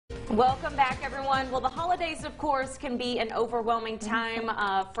Welcome back, everyone. Well, the holidays, of course, can be an overwhelming time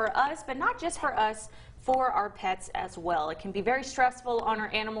for us, but not just for us, for our pets as well. It can be very stressful on our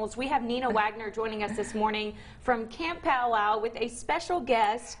animals. We have Nina Wagner joining us this morning from Camp Powwow with a special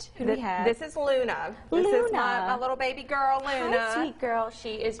guest. Who do we have? This is Luna. This is my little baby girl, Luna. Hi, sweet girl.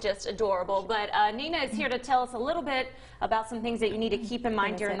 She is just adorable. But Nina is here to tell us a little bit about some things that you need to keep in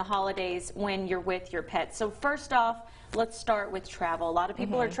mind during the holidays when you're with your pets. So first off, let's start with travel. A lot of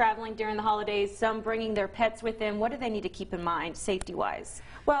people are traveling during the holidays, some bringing their pets with them. What do they need to keep in mind safety-wise?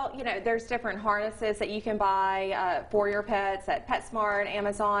 Well, you know, there's different harnesses that you can buy for your pets at PetSmart,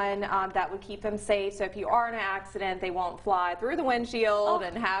 Amazon, that would keep them safe. So if you are in an accident, they won't fly through the windshield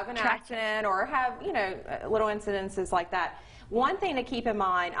and have an accident or have, you know, little incidences like that. One thing to keep in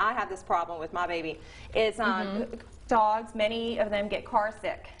mind, I have this problem with my baby, is dogs, many of them get car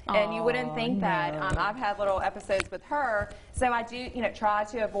sick, and you wouldn't think that. I've had little episodes with her, so I do, you know, try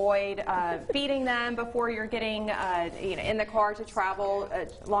to avoid feeding them before you're getting, you know, in the car to travel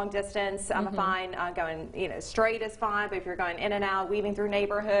long distance. I'm fine going, you know, straight is fine, but if you're going in and out, weaving through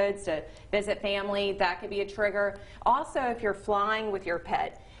neighborhoods to visit family, that could be a trigger. Also, if you're flying with your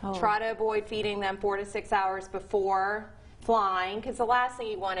pet, try to avoid feeding them 4 to 6 hours before flying, because the last thing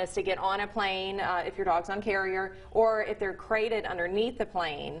you want is to get on a plane if your dog's on carrier, or if they're crated underneath the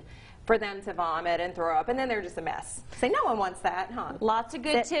plane, for them to vomit and throw up, and then they're just a mess. So no one wants that, huh? Lots of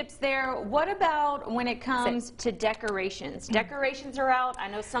good tips there. What about when it comes to decorations? Decorations are out. I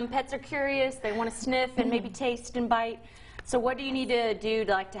know some pets are curious. They want to sniff and maybe taste and bite. So what do you need to do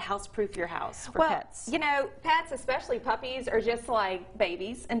to, like, to house-proof your house for pets? You know, pets, especially puppies, are just like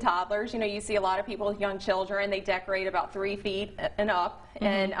babies and toddlers. You know, you see a lot of people with young children, they decorate about 3 feet and up.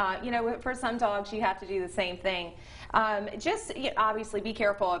 And, you know, for some dogs, you have to do the same thing. Just obviously be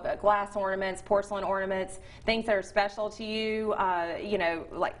careful of glass ornaments, porcelain ornaments, things that are special to you. You know,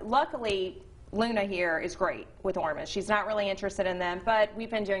 like, luckily, Luna here is great with ornaments. She's not really interested in them, but we've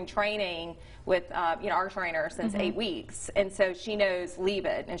been doing training with you know, our trainer since 8 weeks, and so she knows leave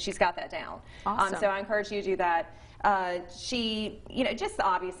it, and she's got that down. Awesome. So I encourage you to do that. She, you know, just the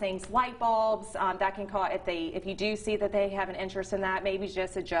obvious things, light bulbs, that can cause, if you do see that they have an interest in that, maybe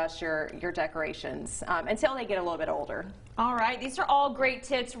just adjust your decorations until they get a little bit older. All right, these are all great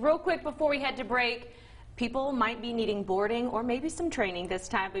tips. Real quick before we head to break, people might be needing boarding or maybe some training this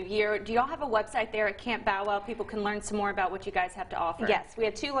time of year. Do y'all have a website there at Camp Powwow? People can learn some more about what you guys have to offer. Yes, we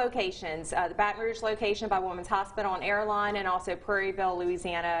have 2 locations, the Baton Rouge location by Women's Hospital on Airline, and also Prairieville,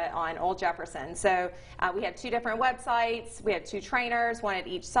 Louisiana on Old Jefferson. So we have 2 different websites. We have 2 trainers, 1 at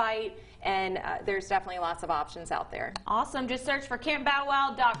each site, and there's definitely lots of options out there. Awesome. Just search for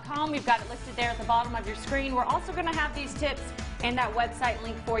CampPowwow.com. We've got it listed there at the bottom of your screen. We're also going to have these tips and that website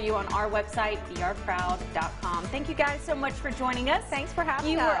link for you on our website, weareproud.com. Thank you guys so much for joining us. Thanks for having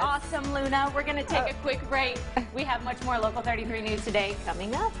us. You were awesome, Luna. We're going to take a quick break. We have much more Local 33 News today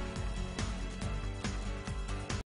coming up.